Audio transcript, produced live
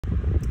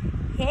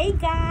Hey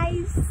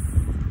guys,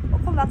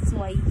 welcome back to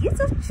my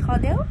YouTube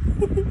channel.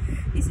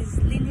 This is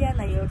Lillian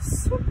and your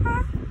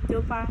super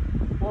duper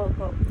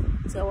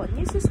welcome to our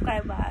new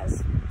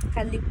subscribers.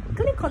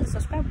 Click on the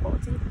subscribe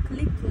button.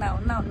 Click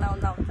now,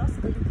 just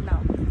click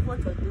now. Click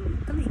what you're doing,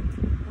 click.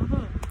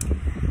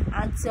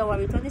 And to our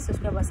returning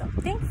subscribers, I'm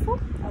thankful,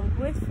 I'm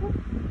grateful.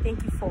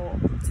 Thank you for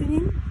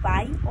tuning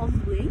by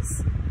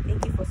always.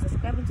 Thank you for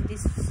subscribing to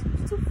this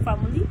YouTube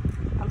family.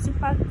 I'm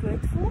super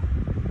grateful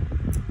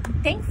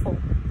and thankful.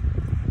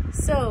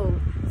 So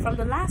from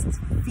the last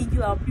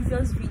video, our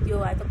previous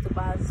video, I talked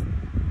about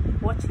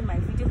watching my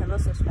videos and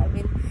not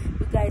subscribing.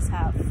 You guys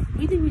have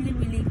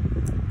really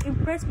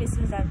impressed me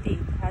since that day.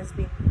 It has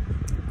been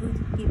good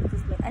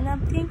improvement and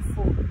I'm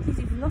thankful. Please,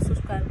 if you're not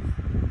subscribed,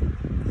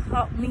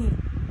 help me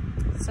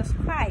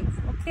subscribe,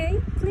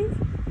 okay? Please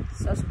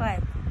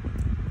subscribe.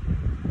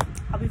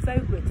 I'll be very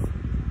grateful.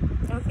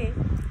 Okay,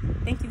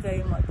 thank you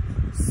very much.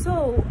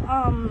 So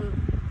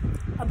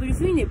I'll be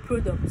reviewing a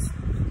product.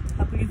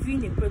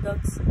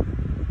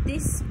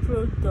 This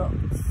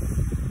product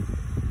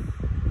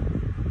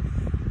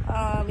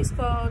is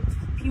called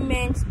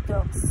piment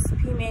Doux.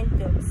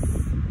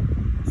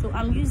 So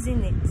I'm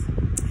using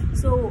it.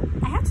 So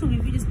I had to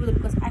review this product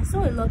because I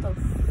saw a lot of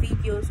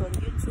videos on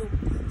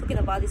YouTube talking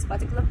about this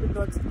particular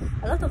product.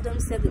 A lot of them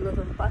said a lot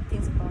of bad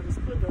things about this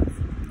product.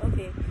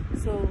 Okay,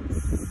 so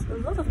a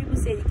lot of people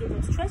said it gave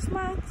them stretch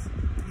marks,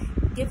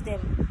 it gave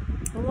them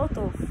a lot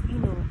of,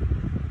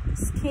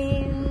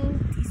 skin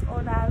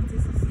disorders,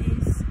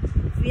 diseases,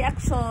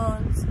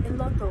 reactions, a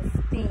lot of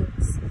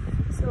things.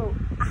 So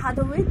I had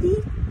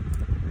already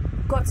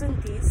gotten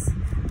this.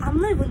 I'm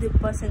not even the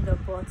person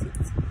that bought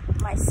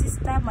it. My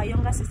sister, my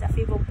younger sister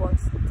Favor, bought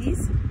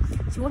this.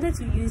 She wanted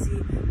to use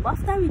it, but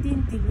after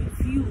reading the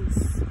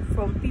reviews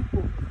from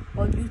people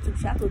on YouTube,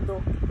 she had to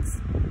dump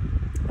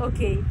it.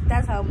 Okay,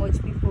 that's how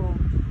much people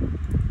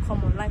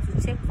come online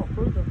to check for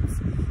products.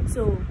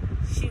 So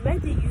she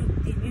read the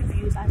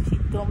reviews and she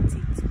dumped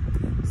it.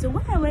 So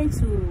when I went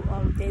to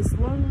there's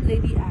one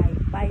lady I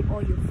buy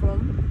oil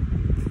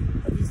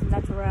from, this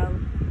natural,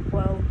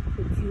 well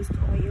produced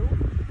oil.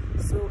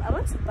 So I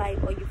went to buy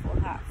oil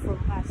from her.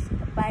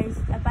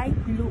 I buy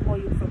blue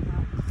oil from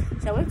her.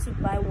 So I went to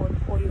buy one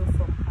oil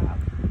from her.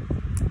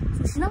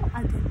 So she now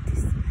added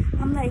this.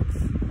 I'm like,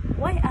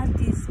 why add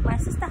this? My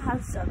sister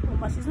has it at home,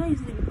 but she's not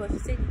using it because she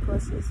said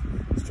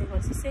it's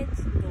straight. She said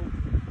no,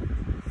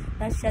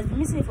 that she has been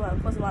missing it for her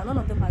customer. None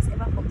of them has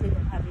ever complained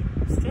of having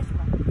stretch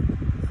mark.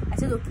 I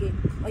said okay,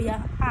 oh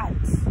yeah, add.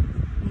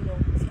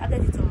 She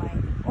added it to my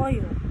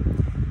oil.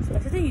 So I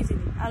started using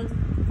it, and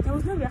there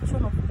was no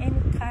reaction of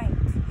any kind.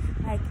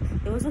 Like,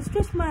 there was no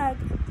stretch mark,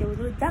 there was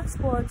no dark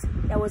spot,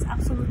 there was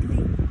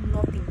absolutely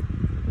nothing.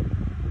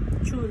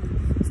 Truly.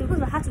 So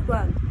because I had to go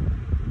and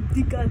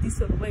dig out this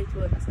one where it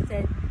was, I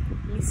started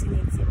mixing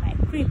it in my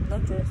cream,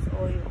 not just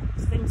oil.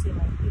 So let me see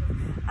my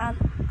cream. And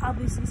I'll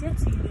be sincere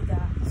to you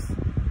that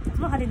I've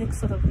not had any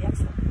sort of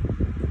reaction.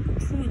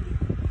 Truly.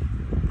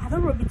 I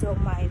don't rub it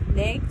on my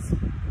legs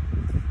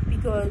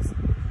because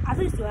I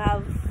used to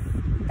have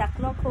dark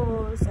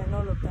knuckles and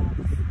all of that.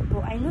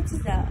 But I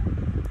noticed that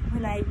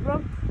when I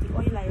rub the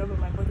oil I rub on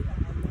my body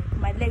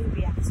and my leg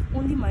reacts.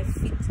 Only my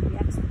feet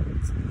reacts to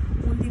it.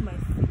 Only my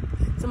feet.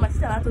 So my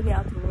sister told me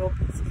how to rub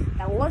it.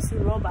 That once you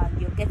rub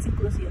and you're getting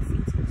close to your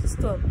feet,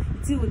 stop.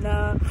 Till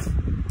now,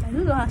 I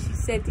don't know how she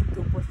said it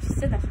though, but she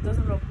said that she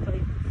doesn't rub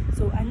oil.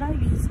 So I now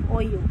use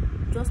oil,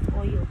 just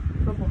oil,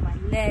 rub on my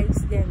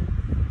legs, then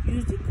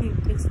use the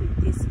cream mixed with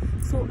this.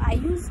 So I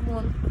use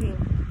one cream.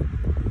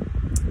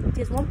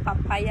 There's one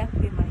papaya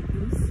cream I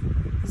use.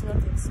 It's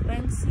not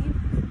expensive.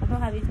 I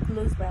don't have it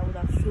close, but I would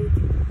have showed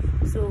you.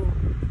 So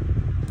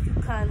you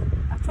can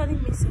actually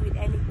mix it with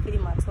any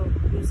cream at all.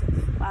 Use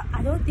it. But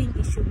I don't think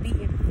it should be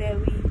a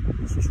very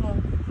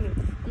strong cream.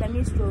 When I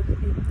mean strong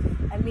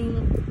cream, I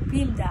mean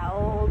cream that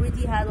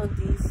already had all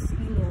these,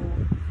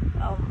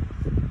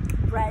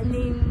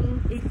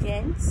 brightening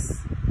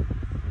agents.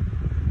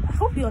 I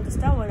hope you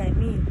understand what I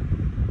mean.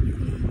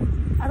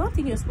 I don't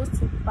think you're supposed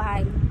to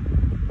buy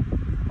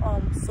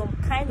some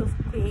kind of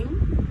cream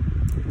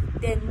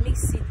then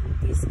mix it with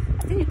this.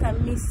 I think you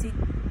can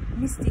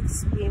mix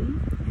this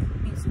cream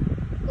with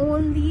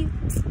only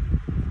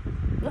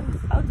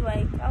how do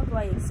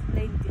I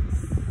explain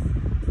this?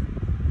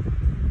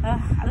 I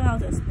don't know how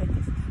to explain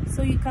this.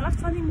 So you can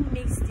actually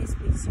mix this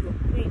with your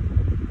cream.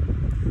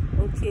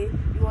 Okay,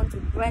 you want to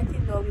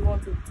brighten up, you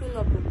want to tune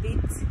up a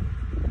bit.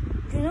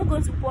 You're not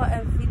going to pour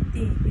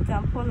everything. You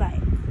can pour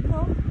like,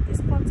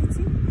 this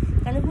quantity.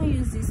 You can even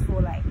use this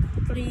for like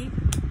 3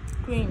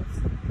 creams.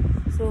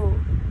 So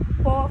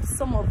pour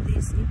some of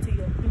this into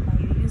your cream and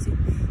you use it.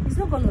 It's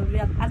not gonna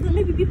react. I don't know,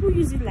 maybe people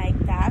use it like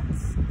that.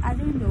 I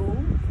don't know,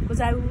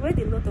 because I read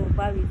a lot of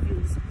bad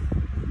reviews.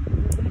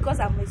 Because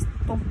I'm a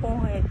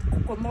tampon head,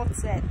 coconut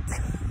head.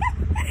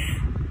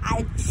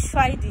 I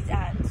tried it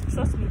and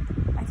trust me,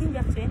 I think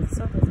react to any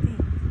sort of thing.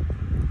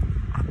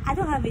 I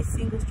don't have a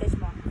single stretch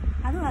mark.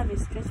 I don't have a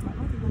stretch mark,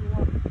 not even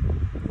one.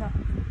 No,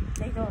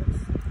 they don't.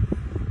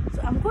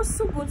 So I'm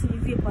also going to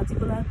review a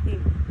particular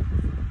cream.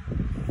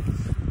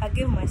 I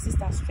gave my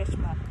sister a stretch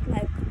mark.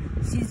 Like,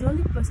 she's the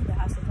only person that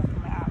has stretch mark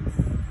on my arms.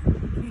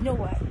 You know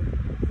why?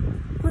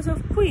 Because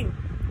of cream.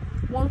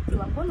 One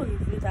cream. I'm going to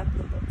review that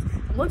product.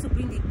 I'm going to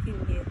bring the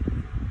cream here.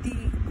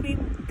 The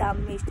cream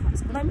damaged her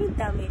skin. When I mean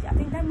damage, I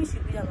think damage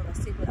should be an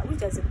understatement. I wish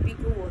there's a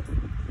bigger word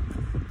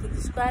to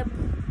describe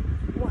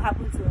what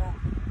happened to her.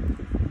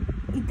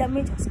 It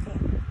damaged her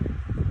skin.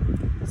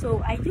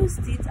 So I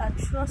used it, and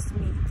trust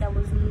me, there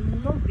was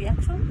no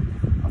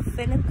reaction of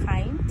any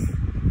kind.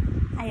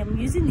 I am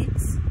using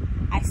it.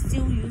 I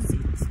still use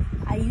it.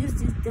 I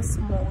used it this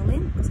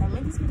morning because I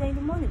made this video in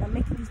the morning. I'm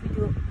making this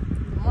video in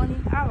the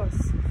morning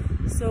hours.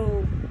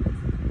 So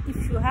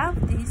if you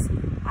have this,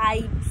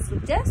 I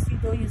suggest you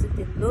don't use it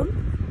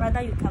alone.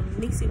 Rather, you can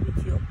mix it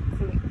with your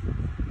cream.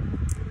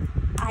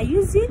 I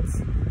use it.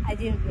 I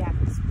didn't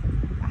react.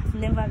 I've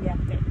never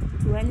reacted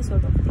to any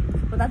sort of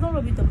thing. But I don't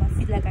rub it on my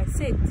feet, like I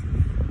said.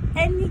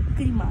 Any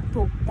cream at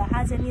all that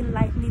has any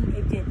lightning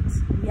agent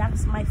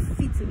reacts, my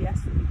feet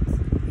reacts to it.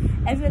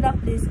 Every other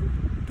place will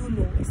do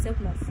no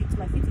except my feet.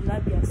 My feet will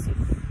not be as if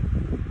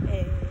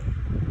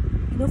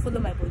you don't follow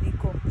my body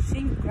come.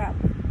 She you grab.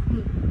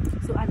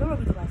 So I don't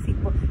rub it on my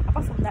feet, but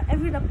apart from that,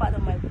 every other part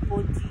of my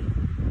body,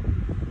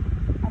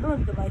 I don't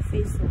rub it on my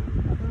face. So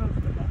I don't rub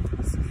it on my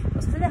face.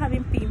 But instead of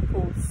having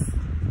pimples,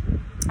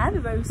 I have a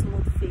very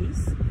smooth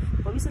face,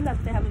 but recently I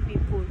started having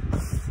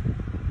pimples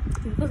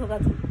because of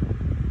that.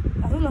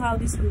 I don't know how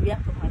this will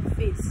react on my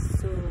face,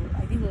 so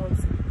I didn't want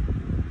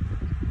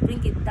to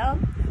bring it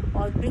down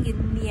or bring it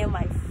near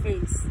my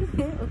face.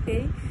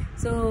 Okay,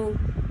 so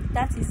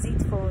that is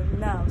it for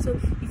now. So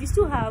if you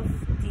still have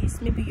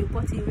this, maybe you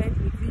bought it, read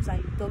reviews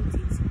and you dumped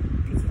it,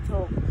 pick it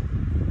up,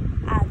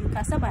 and you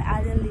can start by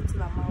adding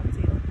little amount to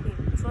your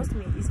cream. Trust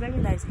me, it's very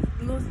nice. It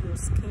glows your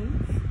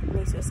skin, it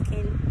makes your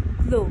skin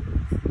glow.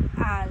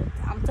 And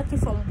I'm talking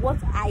from what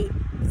I've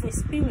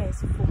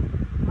experienced,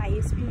 from my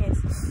experience.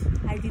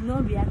 I did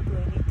not react to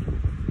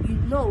anything. You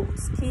know,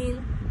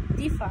 skin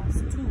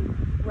differs too,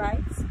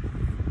 right?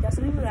 There are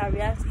some people that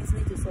react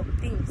easily to some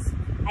things.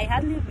 I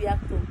hardly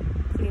react to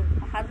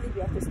cream. I hardly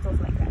react to stuff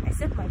like that,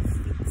 except my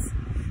feet.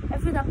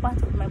 Every other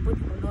part of my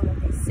body will not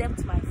react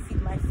except my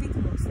feet. My feet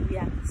must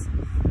react.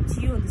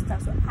 Do you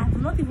understand? So I do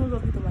not even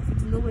rub it on my feet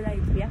to know whether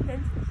it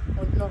reacted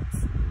or not.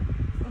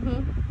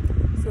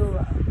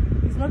 So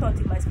it's not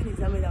until my skin is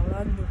damaged I will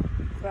not know.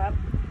 Crap.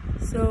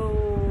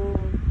 So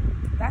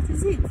that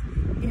is it.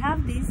 If you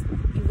have this,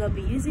 if you've not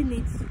been using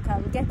it, you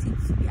can get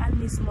it. Be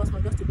adding it small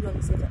just to be on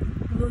the side.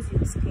 It glows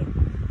your skin.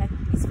 Like,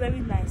 it's very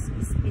nice.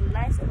 It's been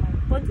nice on my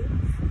body.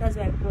 That's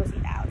why I brought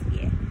it out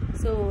here.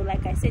 So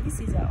like I said, this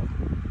is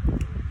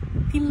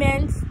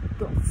piment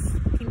Doux.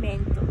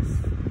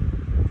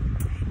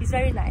 It's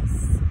very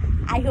nice.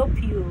 I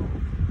hope you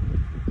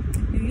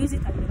use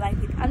it and you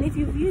like it. And if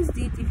you've used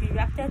it, if you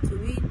reacted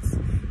to it,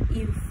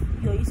 if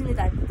you're using it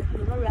and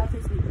you're not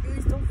reacting to it,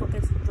 please don't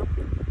forget to drop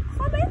your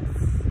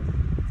comments.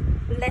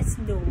 Let's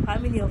know how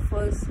many of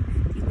us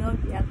did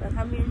not react and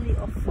how many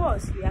of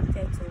us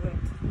reacted to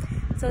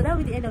it. So that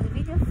will be the end of the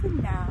video for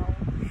now.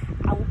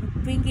 I will be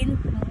bringing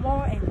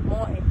more and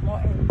more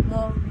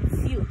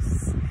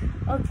reviews.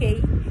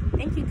 Okay,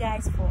 thank you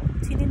guys for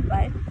tuning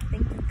by.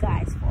 Thank you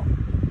guys for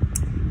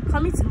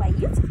coming to my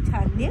YouTube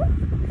channel.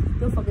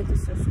 Don't forget to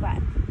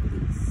subscribe.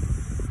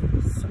 Please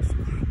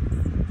subscribe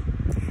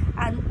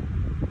and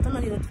turn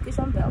on the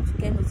notification bell to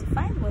get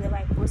notified whenever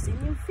I post a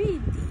new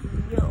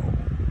video.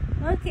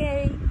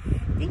 Okay,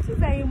 thank you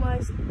very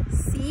much.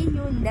 See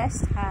you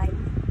next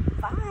time.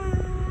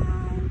 Bye.